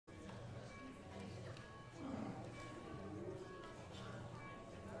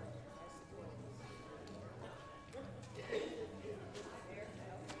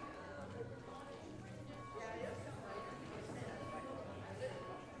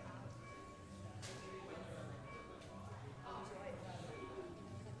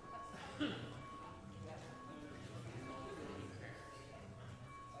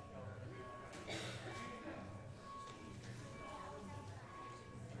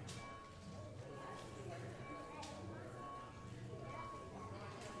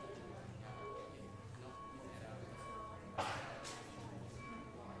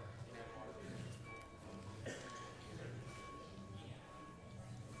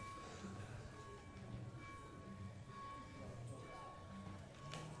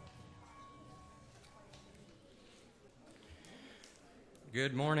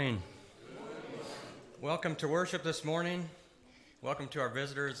Good morning. Welcome to worship this morning. Welcome to our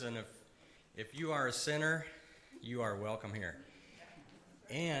visitors, and if you are a sinner, you are welcome here.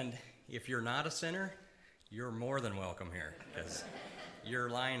 And if you're not a sinner, you're more than welcome here, because you're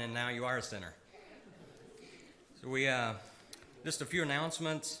lying and now you are a sinner. So we just a few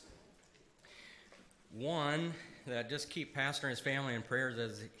announcements. One, that just keep Pastor and his family in prayers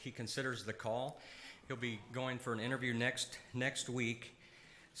as he considers the call. He'll be going for an interview next week.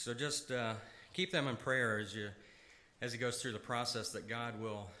 So just keep them in prayer as he goes through the process, that God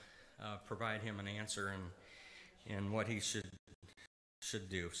will provide him an answer and what he should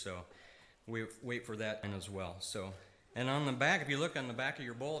do. So we wait for that as well. So, and on the back, if you look on the back of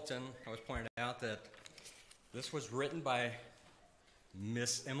your bulletin, I was pointed out that this was written by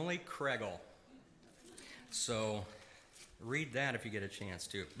Miss Emily Kregel. So read that if you get a chance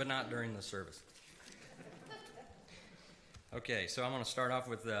to, but not during the service. Okay, so I'm going to start off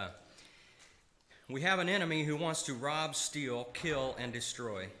with, we have an enemy who wants to rob, steal, kill, and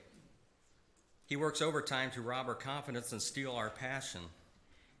destroy. He works overtime to rob our confidence and steal our passion.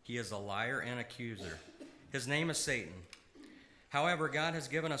 He is a liar and accuser. His name is Satan. However, God has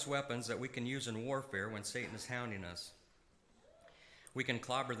given us weapons that we can use in warfare when Satan is hounding us. We can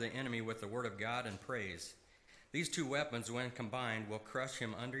clobber the enemy with the word of God and praise. These two weapons, when combined, will crush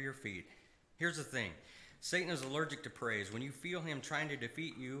him under your feet. Here's the thing. Satan is allergic to praise. When you feel him trying to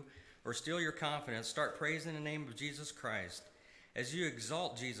defeat you or steal your confidence, start praising the name of Jesus Christ. As you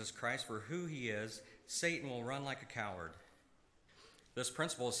exalt Jesus Christ for who he is, Satan will run like a coward. This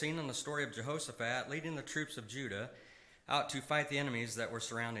principle is seen in the story of Jehoshaphat leading the troops of Judah out to fight the enemies that were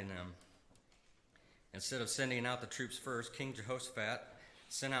surrounding them. Instead of sending out the troops first, King Jehoshaphat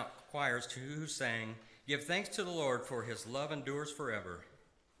sent out choirs who sang, "Give thanks to the Lord, for his love endures forever."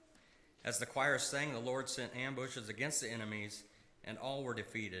 As the choir sang, the Lord sent ambushes against the enemies, and all were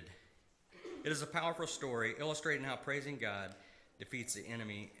defeated. It is a powerful story illustrating how praising God defeats the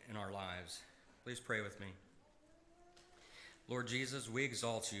enemy in our lives. Please pray with me. Lord Jesus, we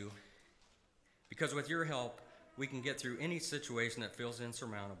exalt you, because with your help, we can get through any situation that feels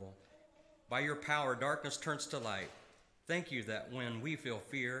insurmountable. By your power, darkness turns to light. Thank you that when we feel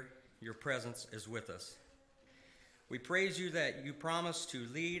fear, your presence is with us. We praise you that you promise to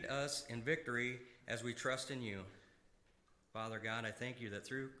lead us in victory as we trust in you. Father God, I thank you that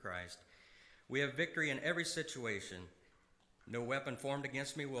through Christ, we have victory in every situation. No weapon formed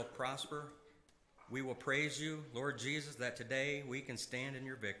against me will prosper. We will praise you, Lord Jesus, that today we can stand in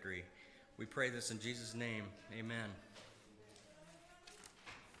your victory. We pray this in Jesus' name. Amen.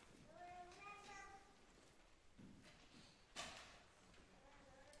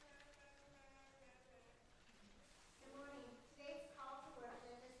 Good morning. Today's call to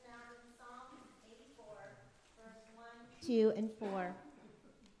worship is found in Psalm 84, verse 1, 2, and 4.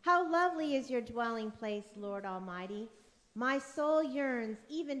 How lovely is your dwelling place, Lord Almighty. My soul yearns,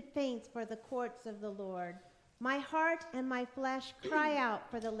 even faints, for the courts of the Lord. My heart and my flesh cry out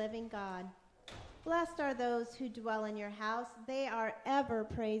for the living God. Blessed are those who dwell in your house. They are ever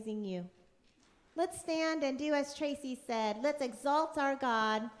praising you. Let's stand and do as Tracy said. Let's exalt our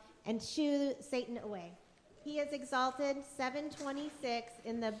God and shoo Satan away. He is exalted, 726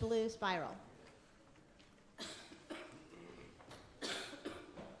 in the blue spiral.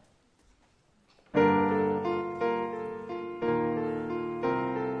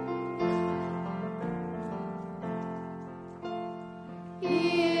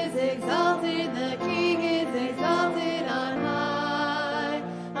 He is exalted, the King is exalted on high.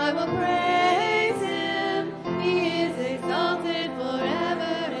 I will praise him. He is exalted,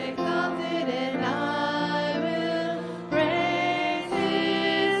 forever exalted, and I will praise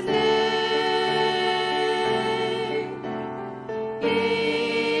his name.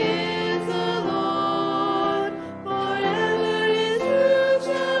 He is the Lord, forever his truth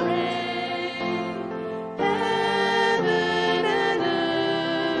shall reign. Heaven and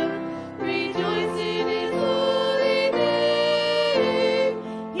earth rejoice in his holy name.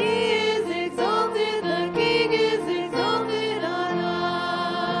 He is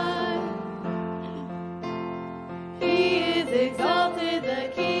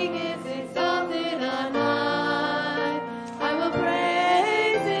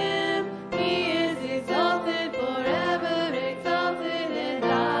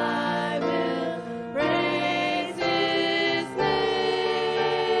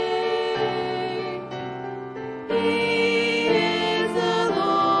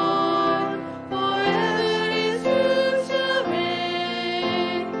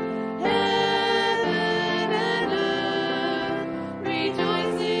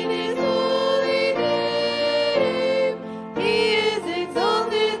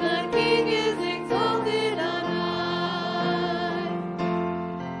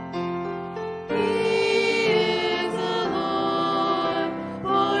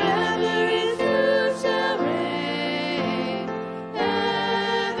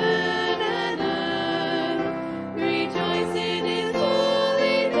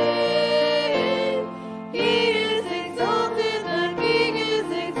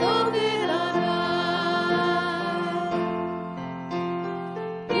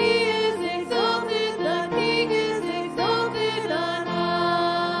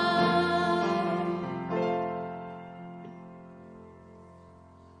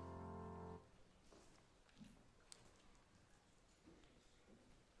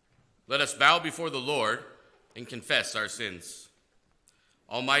Let us bow before the Lord and confess our sins.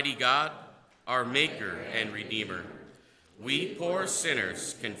 Almighty God, our Maker and Redeemer, we poor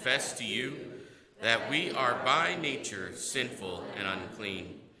sinners confess to you that we are by nature sinful and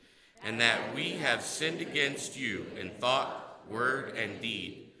unclean, and that we have sinned against you in thought, word, and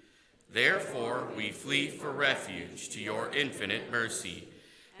deed. Therefore, we flee for refuge to your infinite mercy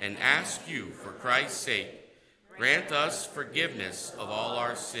and ask you, for Christ's sake, grant us forgiveness of all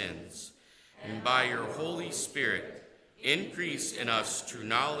our sins, and by your Holy Spirit, increase in us true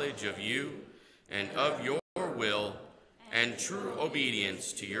knowledge of you and of your will and true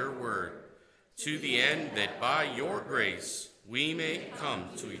obedience to your word, to the end that by your grace we may come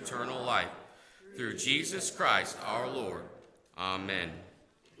to eternal life. Through Jesus Christ our Lord. Amen.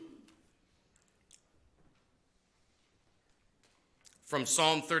 From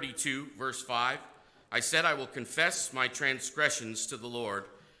Psalm 32, verse 5, I said, I will confess my transgressions to the Lord,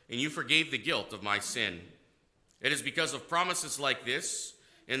 and you forgave the guilt of my sin. It is because of promises like this,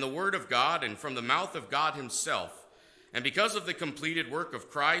 in the word of God and from the mouth of God himself, and because of the completed work of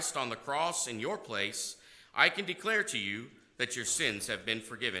Christ on the cross in your place, I can declare to you that your sins have been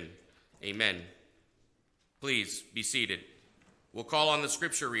forgiven. Amen. Please be seated. We'll call on the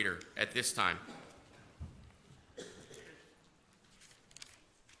scripture reader at this time.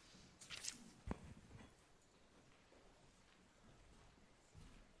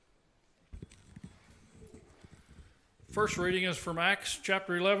 First reading is from Acts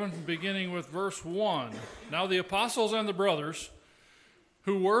chapter 11, beginning with verse 1. Now the apostles and the brothers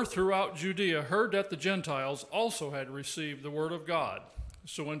who were throughout Judea heard that the Gentiles also had received the word of God.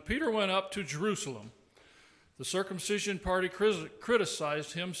 So when Peter went up to Jerusalem, the circumcision party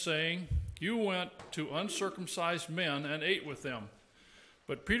criticized him, saying, You went to uncircumcised men and ate with them.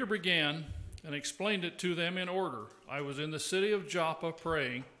 But Peter began and explained it to them in order. I was in the city of Joppa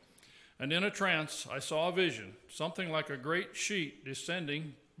praying, and in a trance I saw a vision, something like a great sheet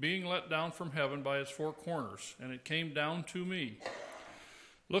descending, being let down from heaven by its four corners, and it came down to me.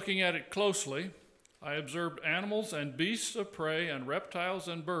 Looking at it closely, I observed animals and beasts of prey and reptiles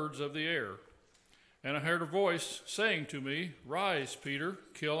and birds of the air. And I heard a voice saying to me, Rise, Peter,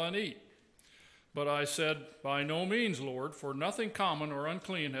 kill and eat. But I said, By no means, Lord, for nothing common or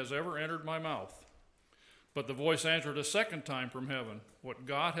unclean has ever entered my mouth. But the voice answered a second time from heaven, What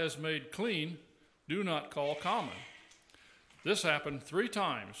God has made clean, do not call common. This happened 3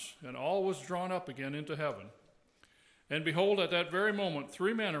 times, and all was drawn up again into heaven. And behold, at that very moment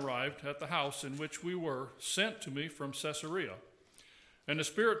 3 men arrived at the house in which we were, sent to me from Caesarea. And the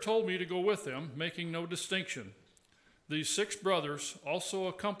Spirit told me to go with them, making no distinction. These 6 brothers also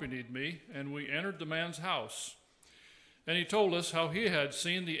accompanied me, and we entered the man's house. And he told us how he had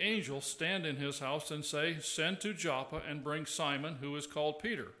seen the angel stand in his house and say, Send to Joppa and bring Simon, who is called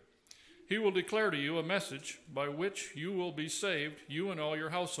Peter. He will declare to you a message by which you will be saved, you and all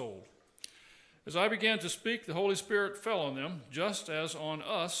your household. As I began to speak, the Holy Spirit fell on them, just as on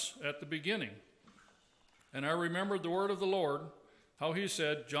us at the beginning. And I remembered the word of the Lord, how he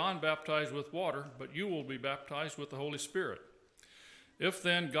said, John baptized with water, but you will be baptized with the Holy Spirit. If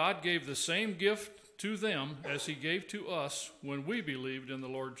then God gave the same gift to them as he gave to us when we believed in the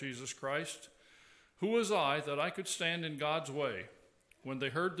Lord Jesus Christ, who was I that I could stand in God's way? When they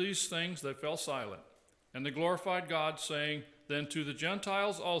heard these things, they fell silent, and they glorified God, saying, Then to the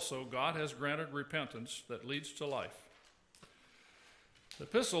Gentiles also God has granted repentance that leads to life. The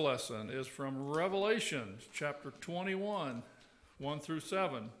epistle lesson is from Revelation chapter 21, 1 through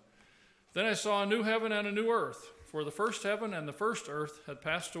 7. Then I saw a new heaven and a new earth, for the first heaven and the first earth had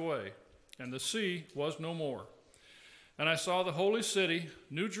passed away, and the sea was no more. And I saw the holy city,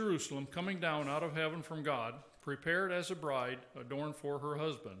 New Jerusalem, coming down out of heaven from God, prepared as a bride adorned for her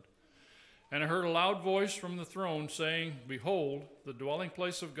husband. And I heard a loud voice from the throne saying, Behold, the dwelling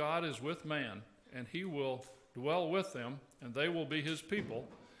place of God is with man, and he will dwell with them, and they will be his people,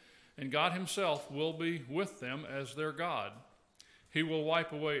 and God himself will be with them as their God. He will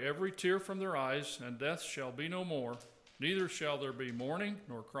wipe away every tear from their eyes, and death shall be no more. Neither shall there be mourning,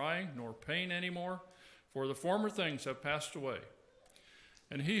 nor crying, nor pain any more, for the former things have passed away.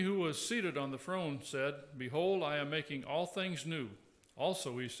 And he who was seated on the throne said, Behold, I am making all things new.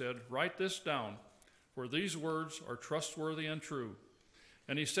 Also he said, Write this down, for these words are trustworthy and true.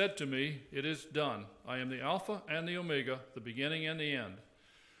 And he said to me, It is done. I am the Alpha and the Omega, the beginning and the end.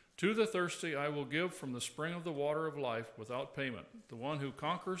 To the thirsty I will give from the spring of the water of life without payment. The one who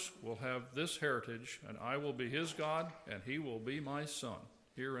conquers will have this heritage, and I will be his God, and he will be my son.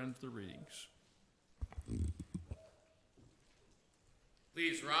 Here end the readings.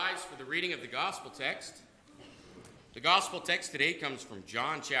 Please rise for the reading of the gospel text. The gospel text today comes from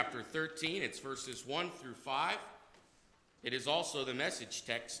John chapter 13. It's verses 1 through 5. It is also the message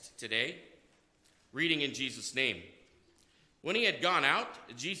text today. Reading in Jesus' name. When he had gone out,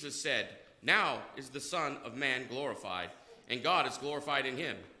 Jesus said, "Now is the Son of Man glorified, and God is glorified in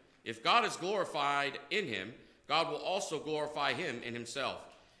him. If God is glorified in him, God will also glorify him in himself,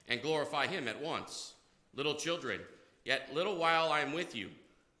 and glorify him at once. Little children, yet little while I am with you.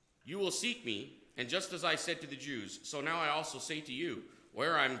 You will seek me, and just as I said to the Jews, so now I also say to you,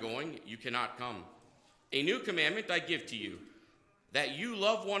 where I am going, you cannot come. A new commandment I give to you, that you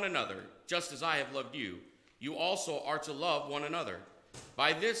love one another, just as I have loved you. You also are to love one another.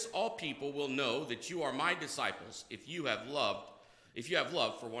 By this all people will know that you are my disciples, if you have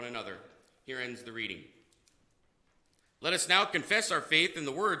love for one another." Here ends the reading. Let us now confess our faith in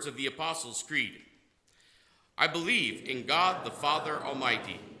the words of the Apostles' Creed. I believe in God the Father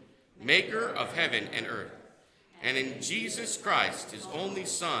Almighty, maker of heaven and earth, and in Jesus Christ, his only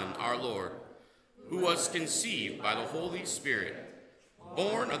Son, our Lord, who was conceived by the Holy Spirit,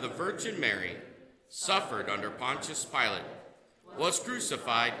 born of the Virgin Mary, suffered under Pontius Pilate, was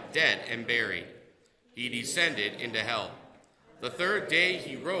crucified, dead, and buried. He descended into hell. The third day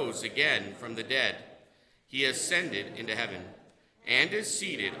he rose again from the dead. He ascended into heaven, and is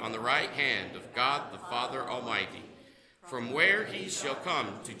seated on the right hand of God the Father Almighty, from where he shall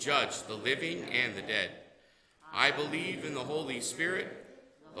come to judge the living and the dead. I believe in the Holy Spirit,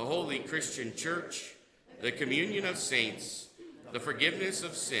 the holy Christian church, the communion of saints, the forgiveness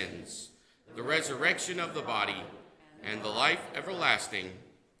of sins, the resurrection of the body, and the life everlasting.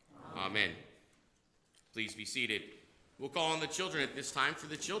 Amen. Please be seated. We'll call on the children at this time for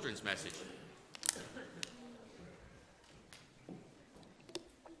the children's message.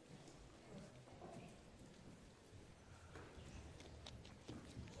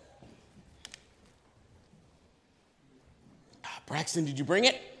 Braxton, did you bring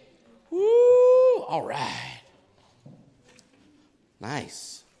it? Woo! All right.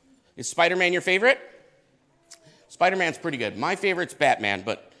 Nice. Is Spider-Man your favorite? Spider-Man's pretty good. My favorite's Batman,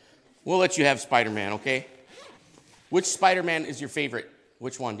 but we'll let you have Spider-Man, okay? Which Spider-Man is your favorite?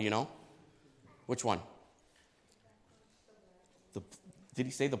 Which one, do you know? Which one? Did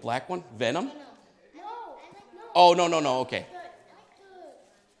he say the black one? Venom? No. Oh, no, okay.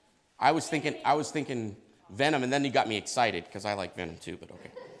 I was thinking Venom, and then you got me excited because I like Venom too, but okay.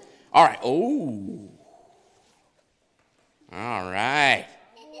 All right. Oh. All right.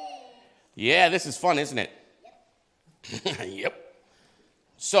 Yeah, this is fun, isn't it? Yep.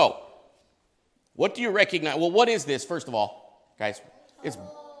 So, what do you recognize? Well, what is this, first of all, guys?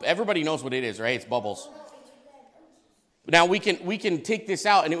 Everybody knows what it is, right? It's bubbles. Now, we can take this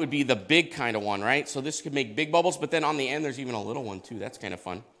out, and it would be the big kind of one, right? So this could make big bubbles, but then on the end, there's even a little one, too. That's kind of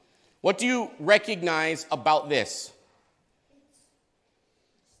fun. What do you recognize about this?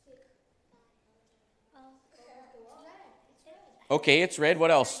 Okay, it's red. What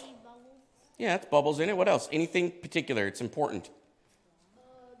else? Yeah, it's bubbles in it. What else? Anything particular? It's important.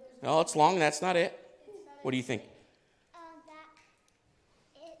 Oh, it's long. That's not it. What do you think?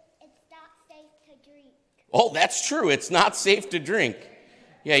 It's not safe to drink. Oh, that's true. It's not safe to drink.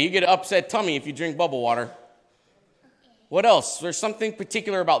 Yeah, you get an upset tummy if you drink bubble water. What else? There's something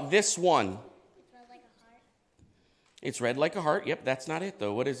particular about this one. It's red like a heart. It's red like a heart. Yep, that's not it,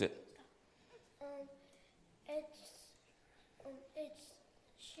 though. What is it? It's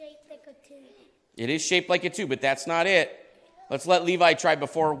shaped like a tube. It is shaped like a tube, but that's not it. Let's let Levi try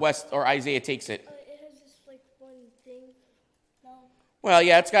before West or Isaiah takes it. It has this like one thing. No. Well,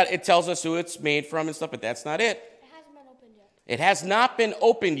 yeah, it tells us who it's made from and stuff, but that's not it. It hasn't been opened yet. It has not been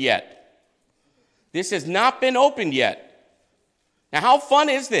opened yet. This has not been opened yet. Now, how fun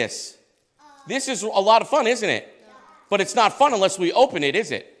is this? This is a lot of fun, isn't it? Yeah. But it's not fun unless we open it,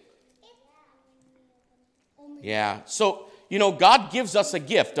 is it? Yeah. So, God gives us a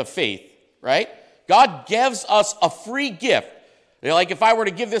gift of faith, right? God gives us a free gift. Like if I were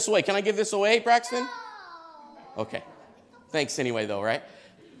to give this away, can I give this away, Braxton? Okay. Thanks anyway, though, right?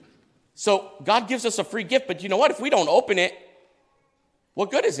 So God gives us a free gift, but you know what? If we don't open it,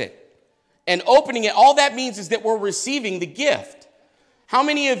 what good is it? And opening it, all that means is that we're receiving the gift. How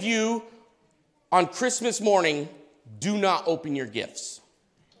many of you on Christmas morning do not open your gifts?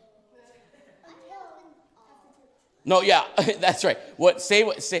 No, yeah, that's right. What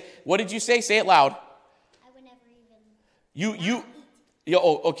did you say? Say it loud. I would never even.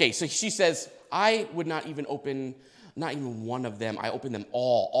 Okay. So she says, I would not even open, not even one of them. I open them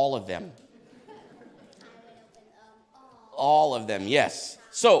all of them. I would open All of them, yes.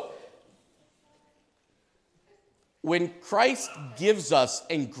 So, when Christ gives us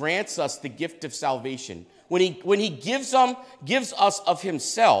and grants us the gift of salvation, When he gives us of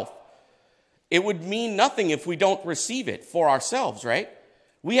himself, it would mean nothing if we don't receive it for ourselves, right?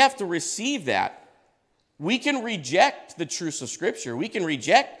 We have to receive that. We can reject the truths of Scripture. We can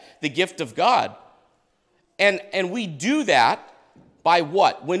reject the gift of God. And we do that by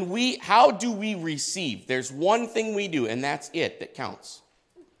what? How do we receive? There's one thing we do, and that's it that counts.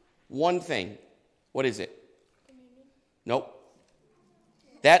 One thing. What is it? Nope.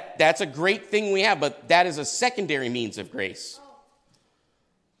 That's a great thing we have, but that is a secondary means of grace.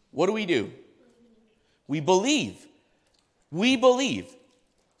 What do? We believe. We believe.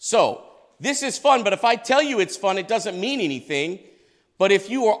 So, this is fun, but if I tell you it's fun, it doesn't mean anything. But if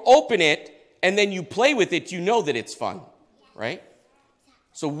you open it and then you play with it, you know that it's fun, right?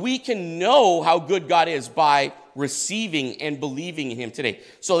 So we can know how good God is by receiving and believing in him today.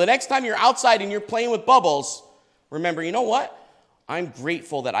 So the next time you're outside and you're playing with bubbles, remember, you know what? I'm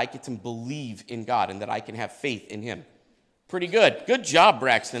grateful that I get to believe in God and that I can have faith in him. Pretty good. Good job,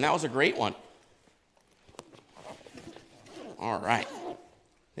 Braxton. That was a great one. All right.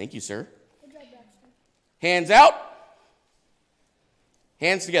 Thank you, sir. Good job, Braxton. Hands out.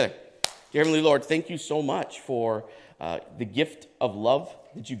 Hands together. Dear Heavenly Lord, thank you so much for the gift of love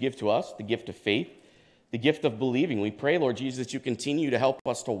that you give to us, the gift of faith, the gift of believing. We pray, Lord Jesus, that you continue to help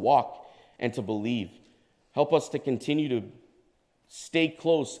us to walk and to believe. Help us to continue to stay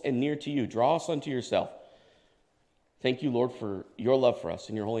close and near to you. Draw us unto yourself. Thank you, Lord, for your love for us.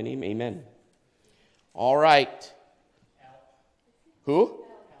 In your holy name, amen. All right. Who?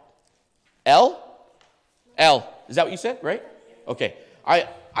 L? L. Is that what you said, right? Okay.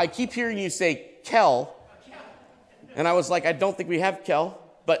 I keep hearing you say Kel, and I was like, I don't think we have Kel,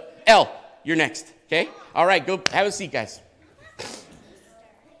 but L, you're next, okay? All right, go have a seat, guys.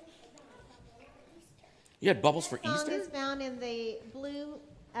 You had bubbles for Easter? The song is found in the blue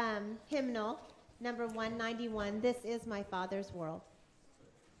hymnal, number 191, This Is My Father's World.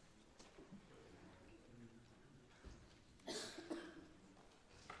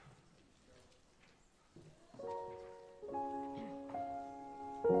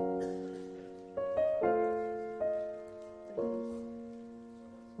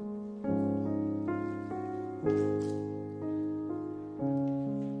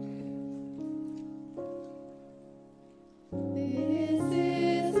 This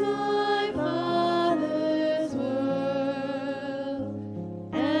is my Father's world.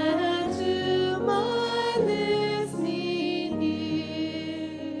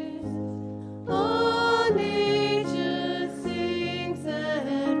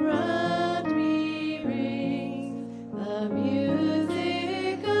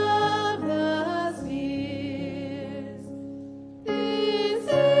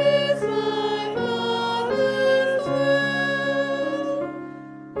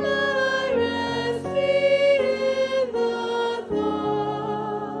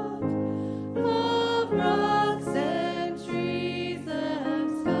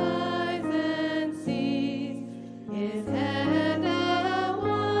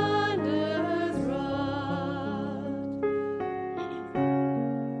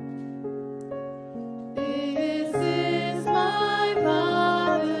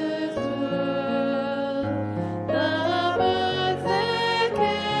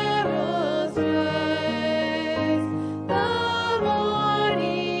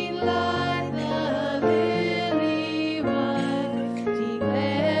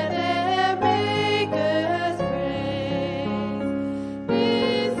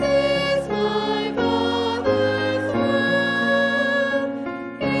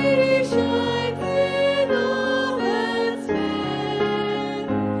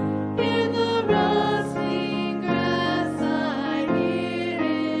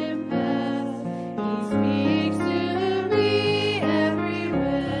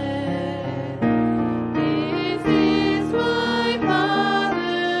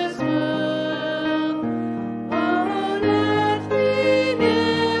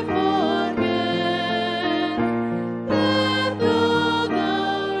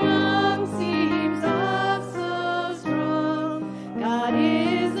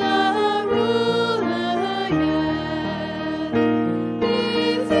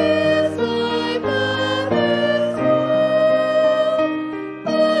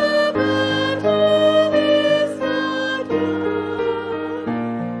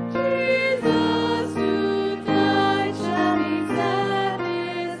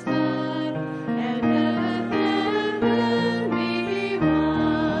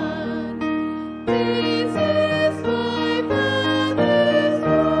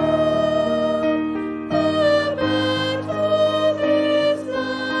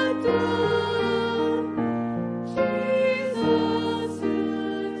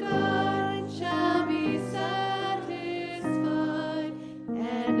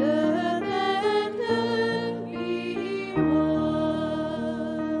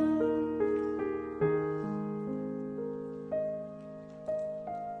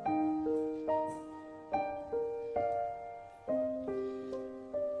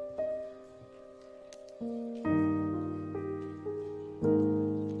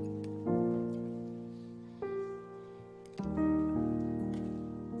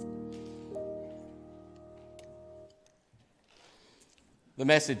 The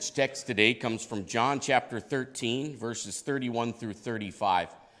message text today comes from John chapter 13, verses 31 through 35.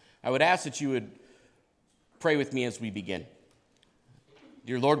 I would ask that you would pray with me as we begin.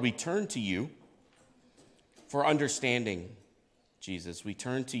 Dear Lord, we turn to you for understanding, Jesus. We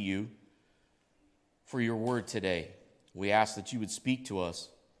turn to you for your word today. We ask that you would speak to us.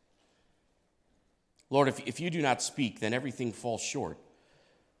 Lord, if you do not speak, then everything falls short.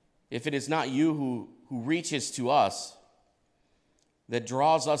 If it is not you who reaches to us, that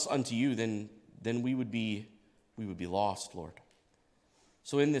draws us unto you, then we would be lost, Lord.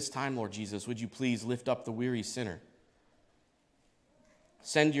 So in this time, Lord Jesus, would you please lift up the weary sinner?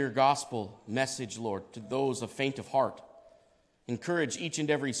 Send your gospel message, Lord, to those of faint of heart. Encourage each and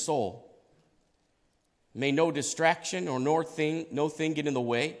every soul. May no distraction or no thing get in the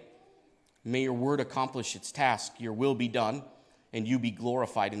way. May your word accomplish its task, your will be done, and you be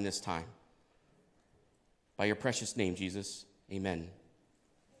glorified in this time. By your precious name, Jesus, amen.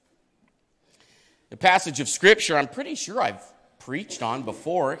 The passage of Scripture I'm pretty sure I've preached on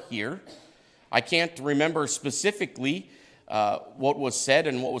before here. I can't remember specifically what was said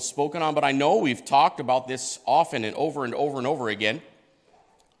and what was spoken on, but I know we've talked about this often and over and over and over again.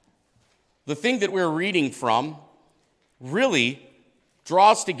 The thing that we're reading from really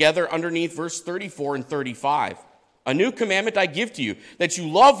draws together underneath verse 34 and 35. A new commandment I give to you, that you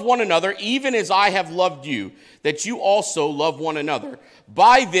love one another even as I have loved you, that you also love one another.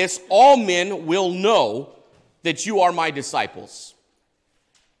 By this all men will know that you are my disciples.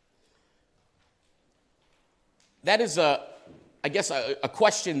 That is, a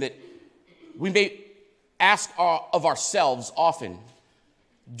question that we may ask of ourselves often.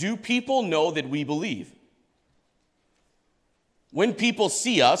 Do people know that we believe? When people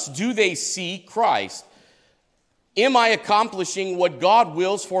see us, do they see Christ? Am I accomplishing what God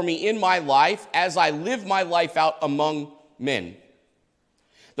wills for me in my life as I live my life out among men?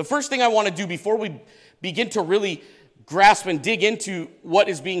 The first thing I want to do before we begin to really grasp and dig into what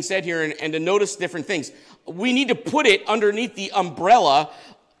is being said here and to notice different things, we need to put it underneath the umbrella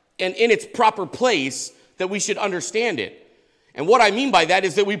and in its proper place that we should understand it. And what I mean by that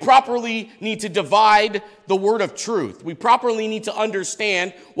is that we properly need to divide the word of truth. We properly need to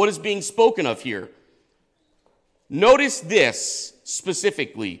understand what is being spoken of here. Notice this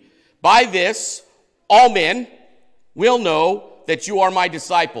specifically. By this, all men will know that you are my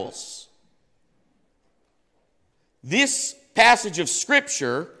disciples. This passage of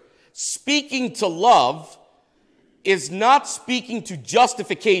Scripture, speaking to love, is not speaking to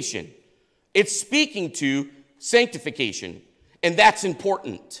justification. It's speaking to sanctification. And that's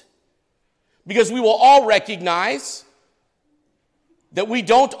important. Because we will all recognize that we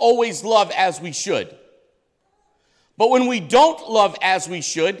don't always love as we should. But when we don't love as we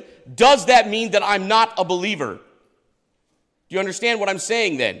should, does that mean that I'm not a believer? Do you understand what I'm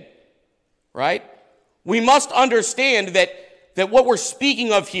saying then? Right? We must understand that what we're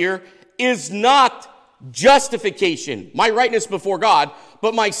speaking of here is not justification, my rightness before God,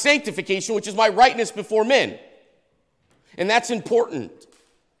 but my sanctification, which is my rightness before men. And that's important.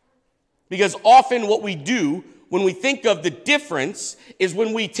 Because often what we do when we think of the difference is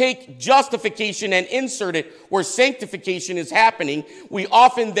when we take justification and insert it where sanctification is happening, we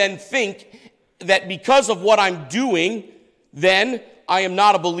often then think that because of what I'm doing, then I am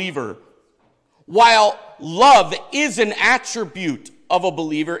not a believer. While love is an attribute of a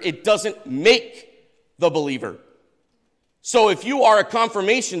believer, it doesn't make the believer. So if you are a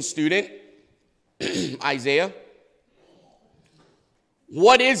confirmation student, Isaiah,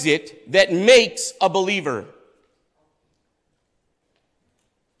 what is it that makes a believer?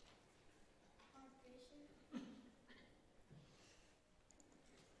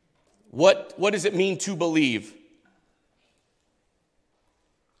 What does it mean to believe?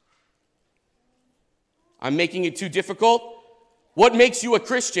 I'm making it too difficult? What makes you a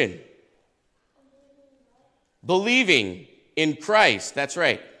Christian? Believing in Christ. That's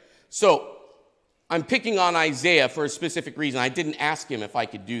right. So, I'm picking on Isaiah for a specific reason. I didn't ask him if I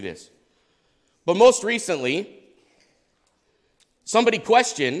could do this. But most recently, somebody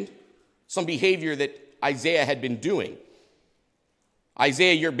questioned some behavior that Isaiah had been doing.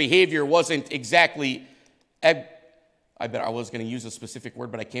 Isaiah, your behavior wasn't exactly, I bet I was going to use a specific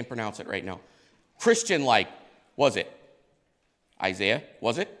word, but I can't pronounce it right now. Christian-like, was it? Isaiah,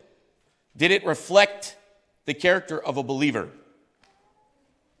 was it? Did it reflect the character of a believer?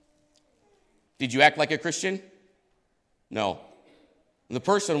 Did you act like a Christian? No. And the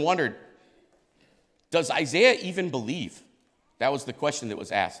person wondered, does Isaiah even believe? That was the question that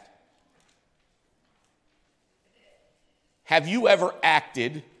was asked. Have you ever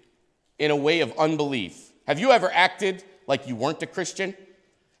acted in a way of unbelief? Have you ever acted like you weren't a Christian?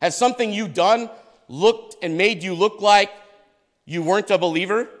 Has something you done looked and made you look like you weren't a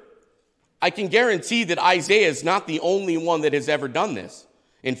believer? I can guarantee that Isaiah is not the only one that has ever done this.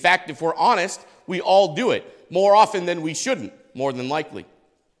 In fact, if we're honest, we all do it more often than we shouldn't, more than likely.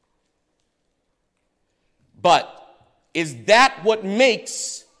 But is that what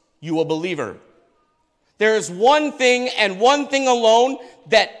makes you a believer? There is one thing and one thing alone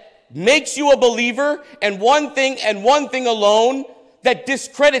that makes you a believer, and one thing alone that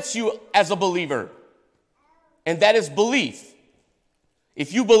discredits you as a believer. And that is belief.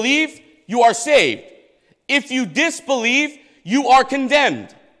 If you believe, you are saved. If you disbelieve, you are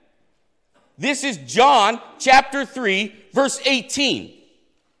condemned. This is John chapter 3, verse 18.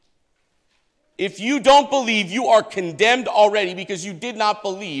 If you don't believe, you are condemned already because you did not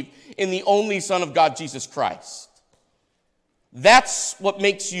believe in the only Son of God, Jesus Christ. That's what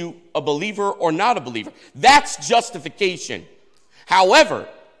makes you a believer or not a believer. That's justification. However,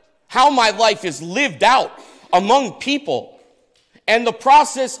 how my life is lived out among people and the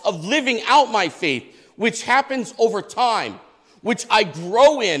process of living out my faith, which happens over time, which I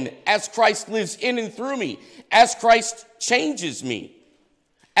grow in as Christ lives in and through me, as Christ changes me,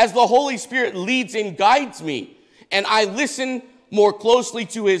 as the Holy Spirit leads and guides me, and I listen more closely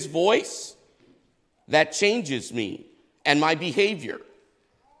to his voice, that changes me and my behavior.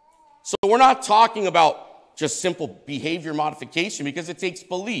 So we're not talking about just simple behavior modification because it takes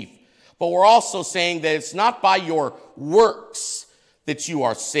belief. But we're also saying that it's not by your works that you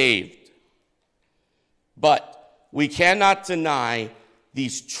are saved. But we cannot deny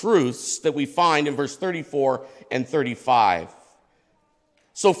these truths that we find in verse 34 and 35.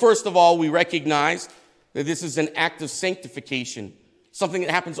 So first of all, we recognize that this is an act of sanctification, something that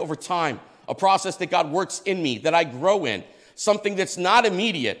happens over time, a process that God works in me, that I grow in, something that's not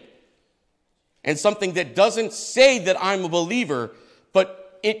immediate, and something that doesn't say that I'm a believer,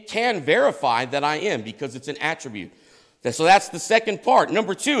 but it can verify that I am because it's an attribute. So that's the second part.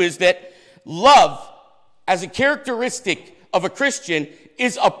 Number two is that love, as a characteristic of a Christian,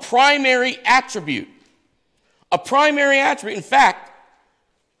 is a primary attribute. A primary attribute. In fact,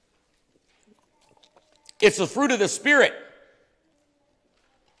 it's the fruit of the Spirit.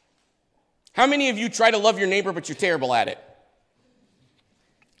 How many of you try to love your neighbor, but you're terrible at it?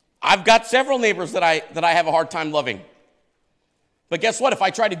 I've got several neighbors that I have a hard time loving. But guess what? If I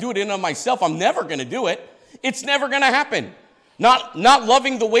try to do it in and of myself, I'm never going to do it. It's never going to happen. Not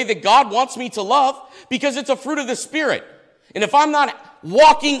loving the way that God wants me to love, because it's a fruit of the Spirit. And if I'm not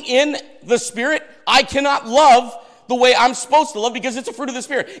walking in the Spirit, I cannot love the way I'm supposed to love because it's a fruit of the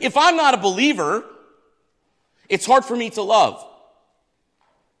Spirit. If I'm not a believer, it's hard for me to love.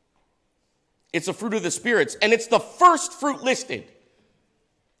 It's a fruit of the spirits, and it's the first fruit listed.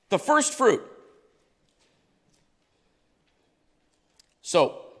 The first fruit.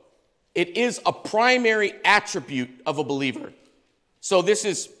 So, it is a primary attribute of a believer. So this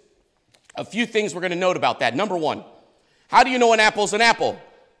is a few things we're going to note about that. Number one, how do you know an apple is an apple?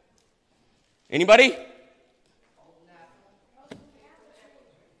 Anybody?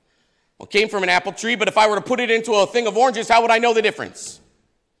 Well, it came from an apple tree, but if I were to put it into a thing of oranges, how would I know the difference?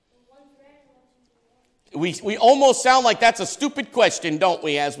 We almost sound like that's a stupid question, don't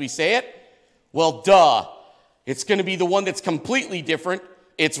we, as we say it? Well, duh. It's going to be the one that's completely different.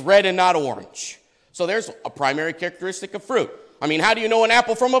 It's red and not orange. So there's a primary characteristic of fruit. I mean, how do you know an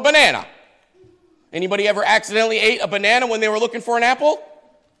apple from a banana? Anybody ever accidentally ate a banana when they were looking for an apple?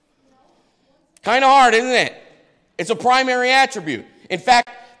 Kind of hard, isn't it? It's a primary attribute. In fact,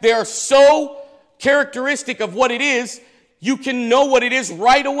 they are so characteristic of what it is, you can know what it is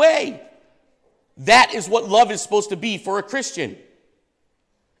right away. That is what love is supposed to be for a Christian.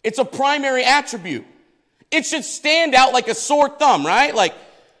 It's a primary attribute. It should stand out like a sore thumb, right? Like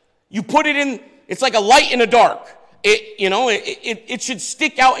you put it in, it's like a light in the dark. It should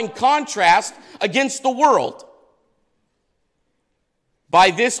stick out in contrast against the world.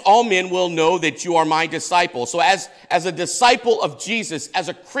 By this, all men will know that you are my disciple. So as a disciple of Jesus, as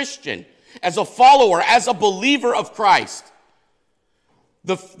a Christian, as a follower, as a believer of Christ,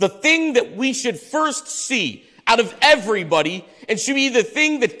 the thing that we should first see out of everybody, and should be the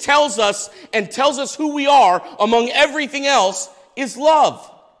thing that tells us who we are among everything else, is love.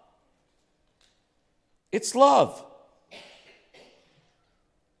 It's love.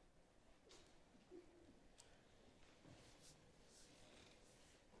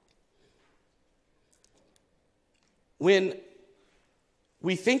 When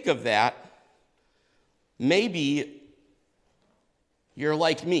we think of that, maybe you're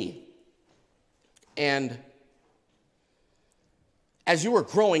like me. And as you were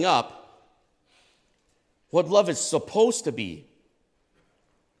growing up, what love is supposed to be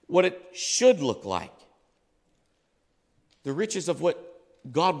what it should look like. The riches of what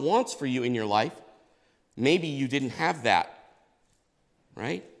God wants for you in your life, maybe you didn't have that,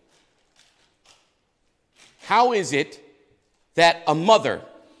 right? How is it that a mother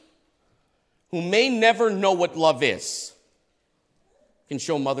who may never know what love is can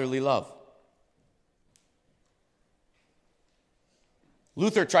show motherly love?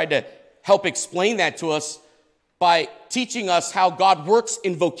 Luther tried to help explain that to us by teaching us how God works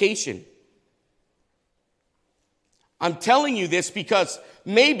in vocation. I'm telling you this because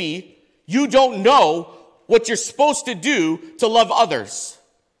maybe you don't know what you're supposed to do to love others.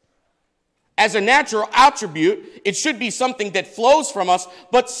 As a natural attribute, it should be something that flows from us,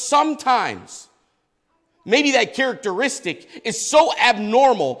 but sometimes maybe that characteristic is so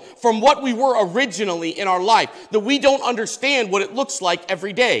abnormal from what we were originally in our life that we don't understand what it looks like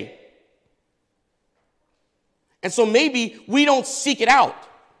every day. And so maybe we don't seek it out.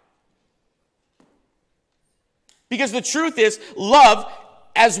 Because the truth is, love,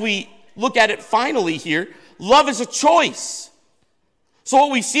 as we look at it finally here, love is a choice. So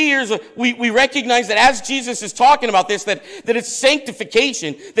what we see here is we recognize that as Jesus is talking about this, that it's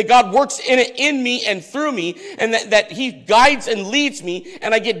sanctification, that God works in me and through me, and that he guides and leads me,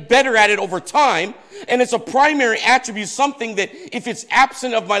 and I get better at it over time. And it's a primary attribute, something that if it's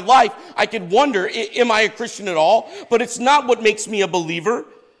absent of my life, I could wonder, am I a Christian at all? But it's not what makes me a believer,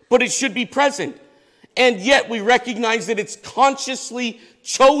 but it should be present. And yet we recognize that it's consciously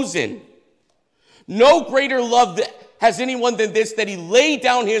chosen. No greater love has anyone than this, that he laid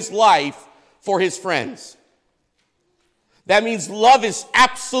down his life for his friends. That means love is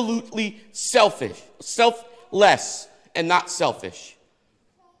absolutely selfless, and not selfish.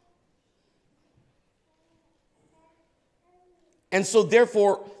 And so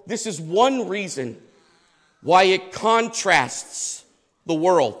therefore, this is one reason why it contrasts the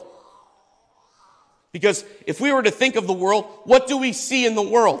world. Because if we were to think of the world, what do we see in the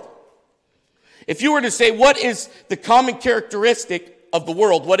world? If you were to say, what is the common characteristic of the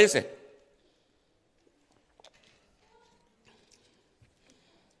world, what is it?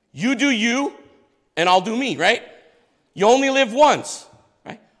 You do you, and I'll do me, right? You only live once,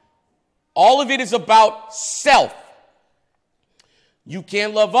 right? All of it is about self. You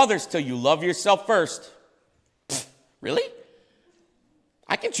can't love others till you love yourself first. Pfft, really?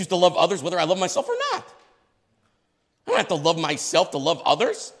 I can choose to love others whether I love myself or not. I don't have to love myself to love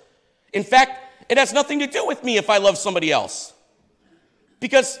others. In fact, it has nothing to do with me if I love somebody else,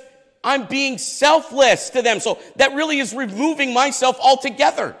 because I'm being selfless to them. So that really is removing myself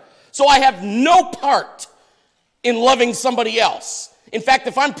altogether. So I have no part in loving somebody else. In fact,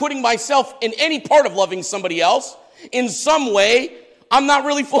 if I'm putting myself in any part of loving somebody else, in some way, I'm not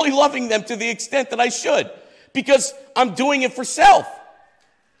really fully loving them to the extent that I should, because I'm doing it for self.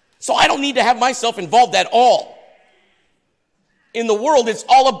 So I don't need to have myself involved at all. In the world, it's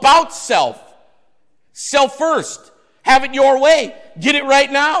all about self. Self first. Have it your way. Get it right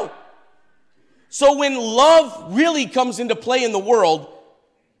now. So when love really comes into play in the world,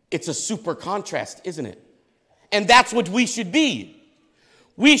 it's a super contrast, isn't it? And that's what we should be.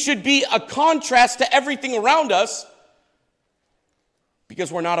 We should be a contrast to everything around us,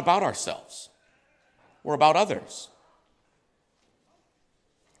 because we're not about ourselves. We're about others.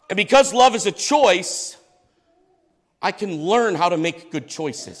 And because love is a choice, I can learn how to make good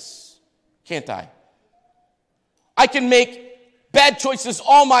choices, can't I? I can make bad choices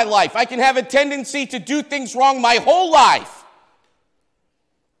all my life. I can have a tendency to do things wrong my whole life.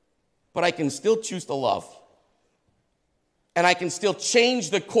 But I can still choose to love. And I can still change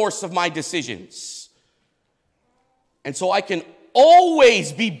the course of my decisions. And so I can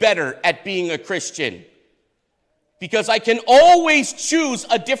always be better at being a Christian, because I can always choose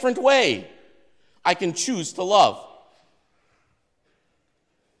a different way. I can choose to love.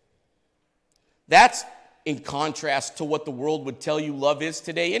 That's in contrast to what the world would tell you love is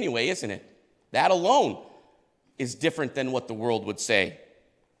today anyway, isn't it? That alone is different than what the world would say.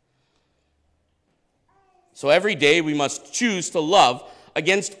 So every day we must choose to love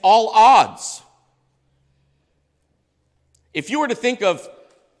against all odds. If you were to think of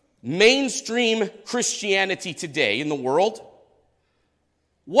mainstream Christianity today in the world,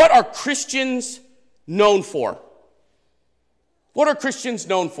 what are Christians known for? What are Christians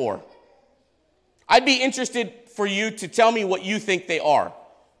known for? I'd be interested for you to tell me what you think they are.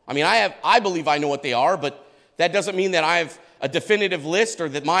 I mean, I believe I know what they are, but that doesn't mean that I have a definitive list or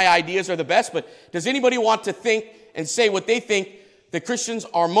that my ideas are the best. But does anybody want to think and say what they think the Christians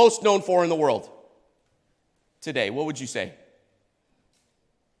are most known for in the world today? What would you say?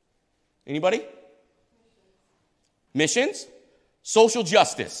 Anybody? Missions? Social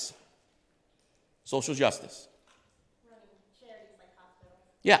justice. Social justice.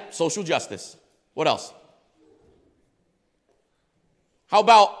 Yeah, social justice. What else? How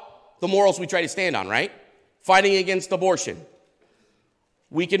about the morals we try to stand on, right? Fighting against abortion.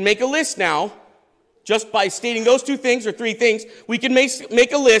 We can make a list now, just by stating those 2 things or 3 things. We can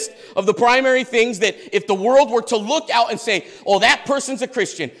make a list of the primary things that if the world were to look out and say, oh, that person's a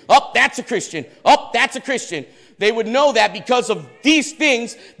Christian. Oh, that's a Christian. Oh, that's a Christian. They would know that because of these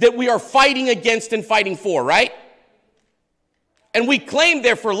things that we are fighting against and fighting for, right? And we claim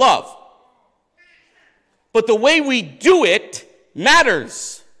they're for love. But the way we do it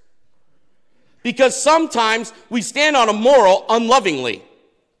matters. Because sometimes we stand on a moral unlovingly.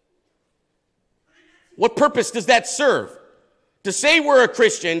 What purpose does that serve? To say we're a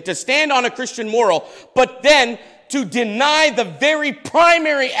Christian, to stand on a Christian moral, but then to deny the very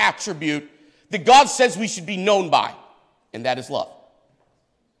primary attribute that God says we should be known by, and that is love.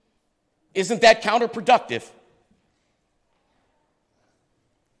 Isn't that counterproductive?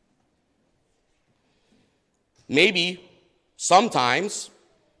 Maybe sometimes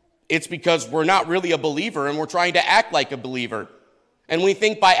it's because we're not really a believer and we're trying to act like a believer. And we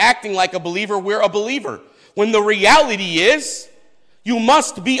think by acting like a believer, we're a believer. When the reality is, you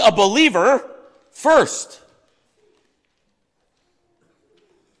must be a believer first.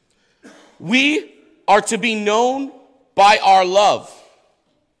 We are to be known by our love.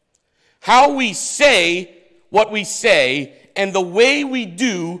 How we say what we say and the way we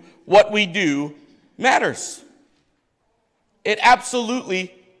do what we do matters. It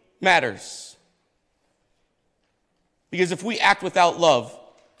absolutely matters. Because if we act without love,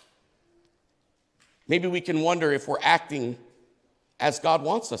 maybe we can wonder if we're acting as God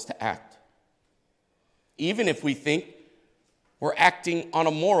wants us to act. Even if we think we're acting on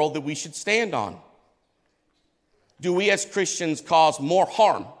a moral that we should stand on. Do we as Christians cause more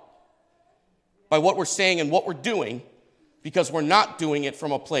harm by what we're saying and what we're doing because we're not doing it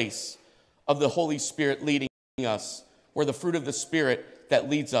from a place of the Holy Spirit leading us, where the fruit of the Spirit that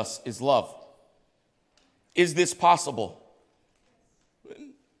leads us is love? Is this possible?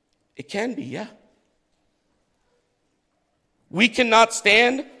 It can be, yeah. We cannot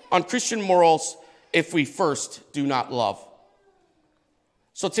stand on Christian morals if we first do not love.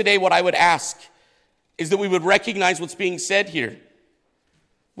 So today what I would ask is that we would recognize what's being said here.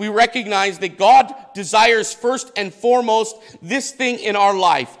 We recognize that God desires first and foremost this thing in our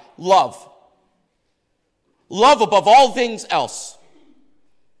life, love. Love above all things else.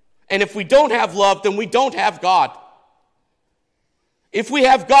 And if we don't have love, then we don't have God. If we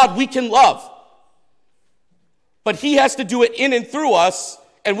have God, we can love. But he has to do it in and through us,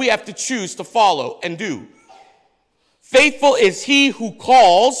 and we have to choose to follow and do. Faithful is he who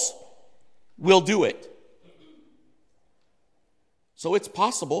calls, will do it. So it's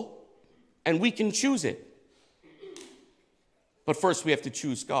possible, and we can choose it. But first we have to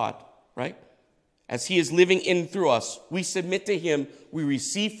choose God, right? As he is living in and through us, we submit to him, we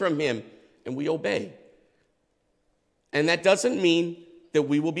receive from him, and we obey. And that doesn't mean that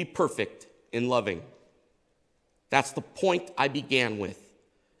we will be perfect in loving. That's the point I began with.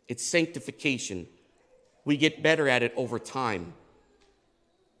 It's sanctification. We get better at it over time.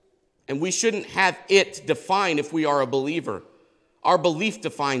 And we shouldn't have it define if we are a believer. Our belief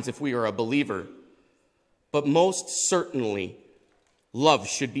defines if we are a believer. But most certainly, love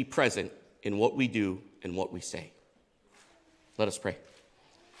should be present in what we do and what we say. Let us pray.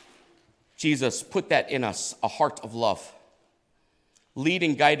 Jesus, put that in us, a heart of love. Lead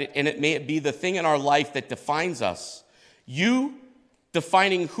and guide it, and it may be the thing in our life that defines us. You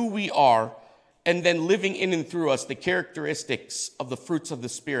defining who we are, and then living in and through us the characteristics of the fruits of the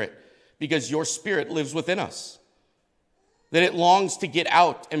Spirit, because your Spirit lives within us. That it longs to get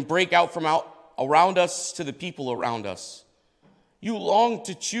out and break out from out around us to the people around us. You long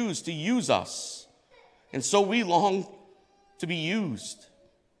to choose to use us, and so we long to be used.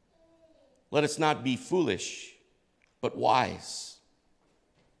 Let us not be foolish, but wise.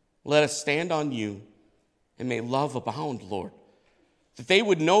 Let us stand on you, and may love abound, Lord. That they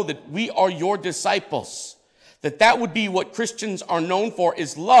would know that we are your disciples. That would be what Christians are known for,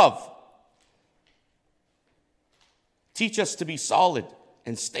 is love. Teach us to be solid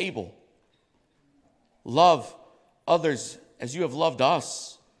and stable. Love others as you have loved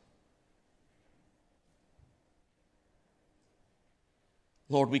us.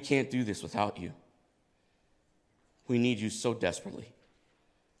 Lord, we can't do this without you. We need you so desperately.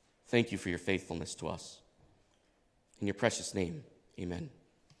 Thank you for your faithfulness to us. In your precious name, amen.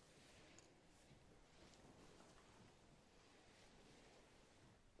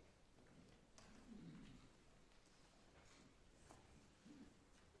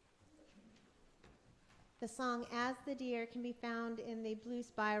 The song As the Deer can be found in the Blue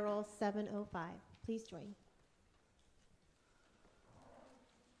Spiral 705. Please join.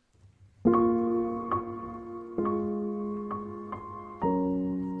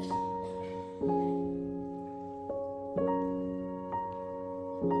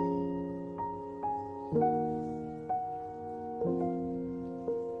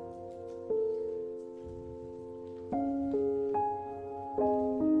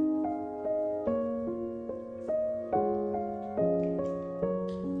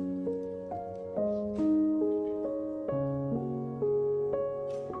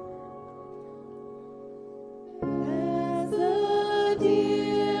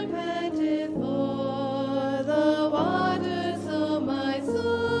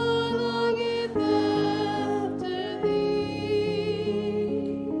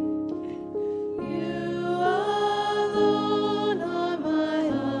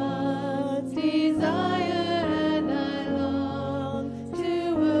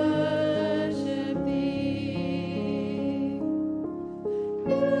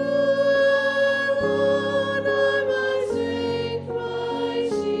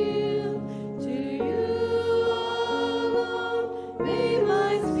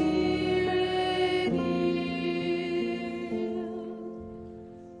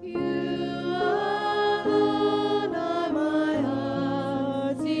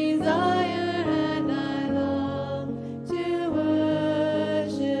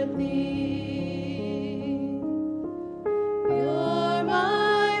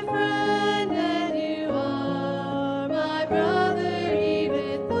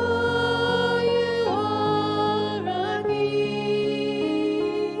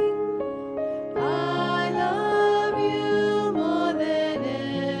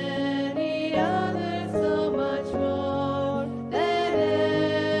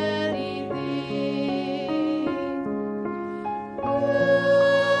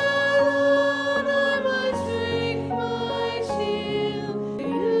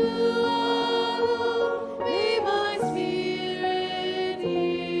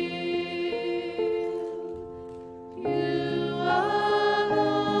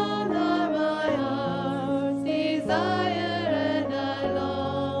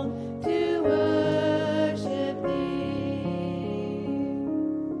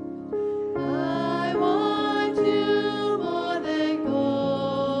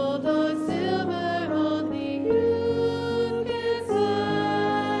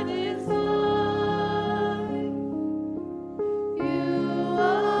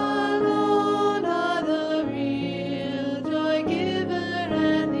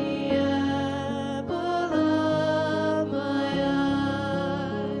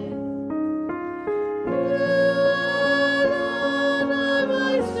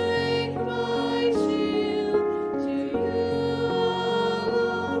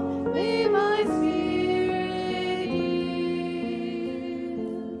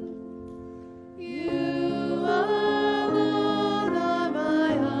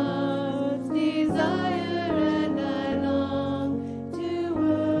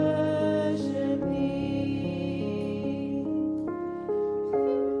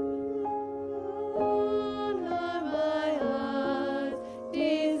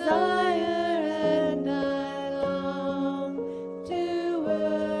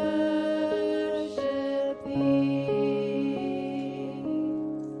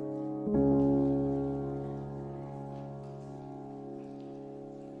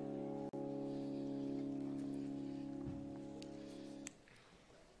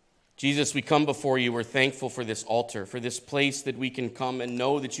 Jesus, we come before you. We're thankful for this altar, for this place that we can come and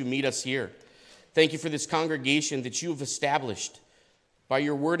know that you meet us here. Thank you for this congregation that you have established by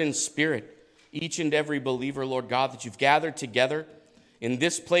your word and spirit. Each and every believer, Lord God, that you've gathered together in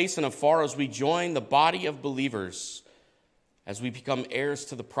this place and afar as we join the body of believers, as we become heirs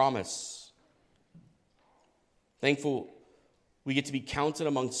to the promise. Thankful we get to be counted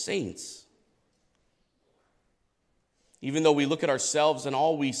among saints. Even though we look at ourselves and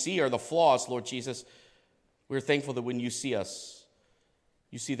all we see are the flaws, Lord Jesus, we're thankful that when you see us,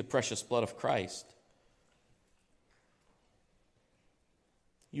 you see the precious blood of Christ.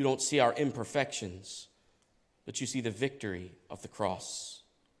 You don't see our imperfections, but you see the victory of the cross.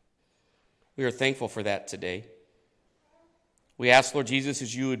 We are thankful for that today. We ask, Lord Jesus,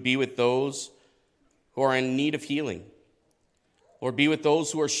 as you would be with those who are in need of healing. Lord, be with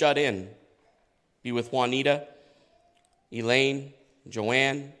those who are shut in. Be with Juanita, Elaine,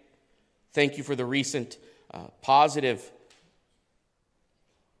 Joanne. Thank you for the recent positive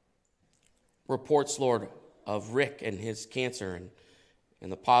reports, Lord, of Rick and his cancer and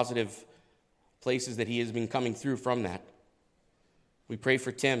the positive places that he has been coming through from that. We pray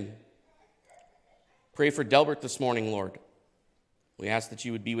for Tim. Pray for Delbert this morning, Lord. We ask that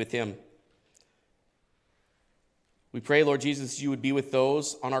you would be with him. We pray, Lord Jesus, you would be with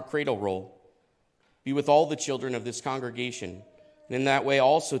those on our cradle roll. Be with all the children of this congregation. And in that way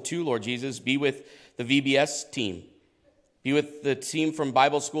also, too, Lord Jesus, be with the VBS team. Be with the team from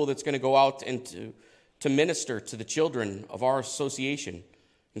Bible school that's going to go out and to minister to the children of our association,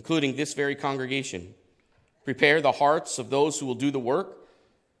 including this very congregation. Prepare the hearts of those who will do the work,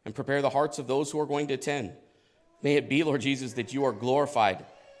 and prepare the hearts of those who are going to attend. May it be, Lord Jesus, that you are glorified,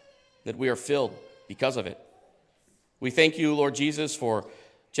 that we are filled because of it. We thank you, Lord Jesus, for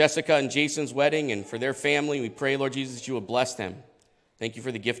Jessica and Jason's wedding and for their family. We pray, Lord Jesus, that you would bless them. Thank you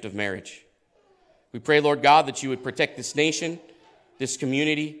for the gift of marriage. We pray, Lord God, that you would protect this nation, this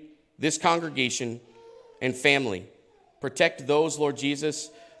community, this congregation, and family. Protect those, Lord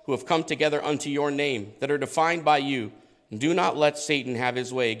Jesus, who have come together unto your name, that are defined by you. And do not let Satan have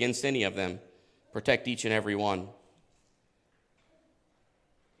his way against any of them. Protect each and every one.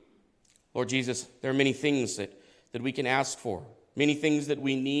 Lord Jesus, there are many things that we can ask for, many things that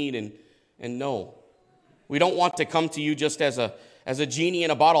we need and know. We don't want to come to you just as a genie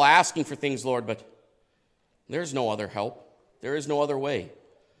in a bottle asking for things, Lord, but there's no other help. There is no other way.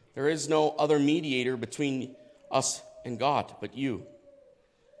 There is no other mediator between us and God but you.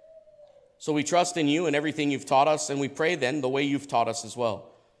 So we trust in you and everything you've taught us, and we pray then the way you've taught us as well.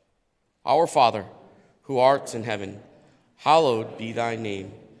 Our Father, who art in heaven, hallowed be thy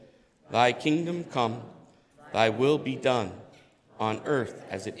name. Thy kingdom come, thy will be done, on earth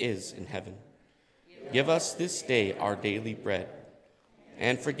as it is in heaven. Give us this day our daily bread,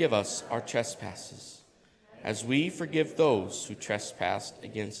 and forgive us our trespasses, as we forgive those who trespass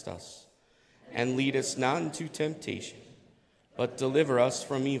against us. And lead us not into temptation, but deliver us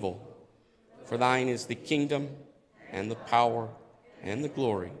from evil. For thine is the kingdom, and the power, and the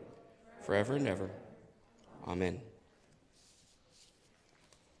glory, forever and ever. Amen.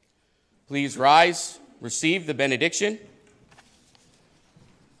 Please rise, receive the benediction.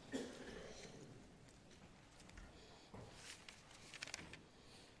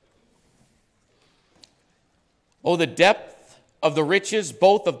 Oh, the depth of the riches,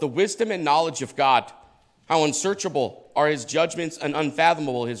 both of the wisdom and knowledge of God. How unsearchable are his judgments and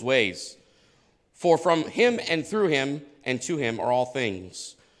unfathomable his ways. For from him and through him and to him are all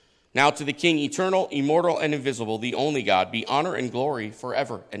things. Now to the King, eternal, immortal, and invisible, the only God, be honor and glory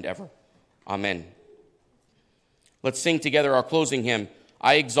forever and ever. Amen. Let's sing together our closing hymn,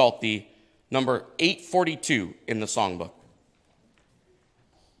 I Exalt Thee, number 842 in the songbook.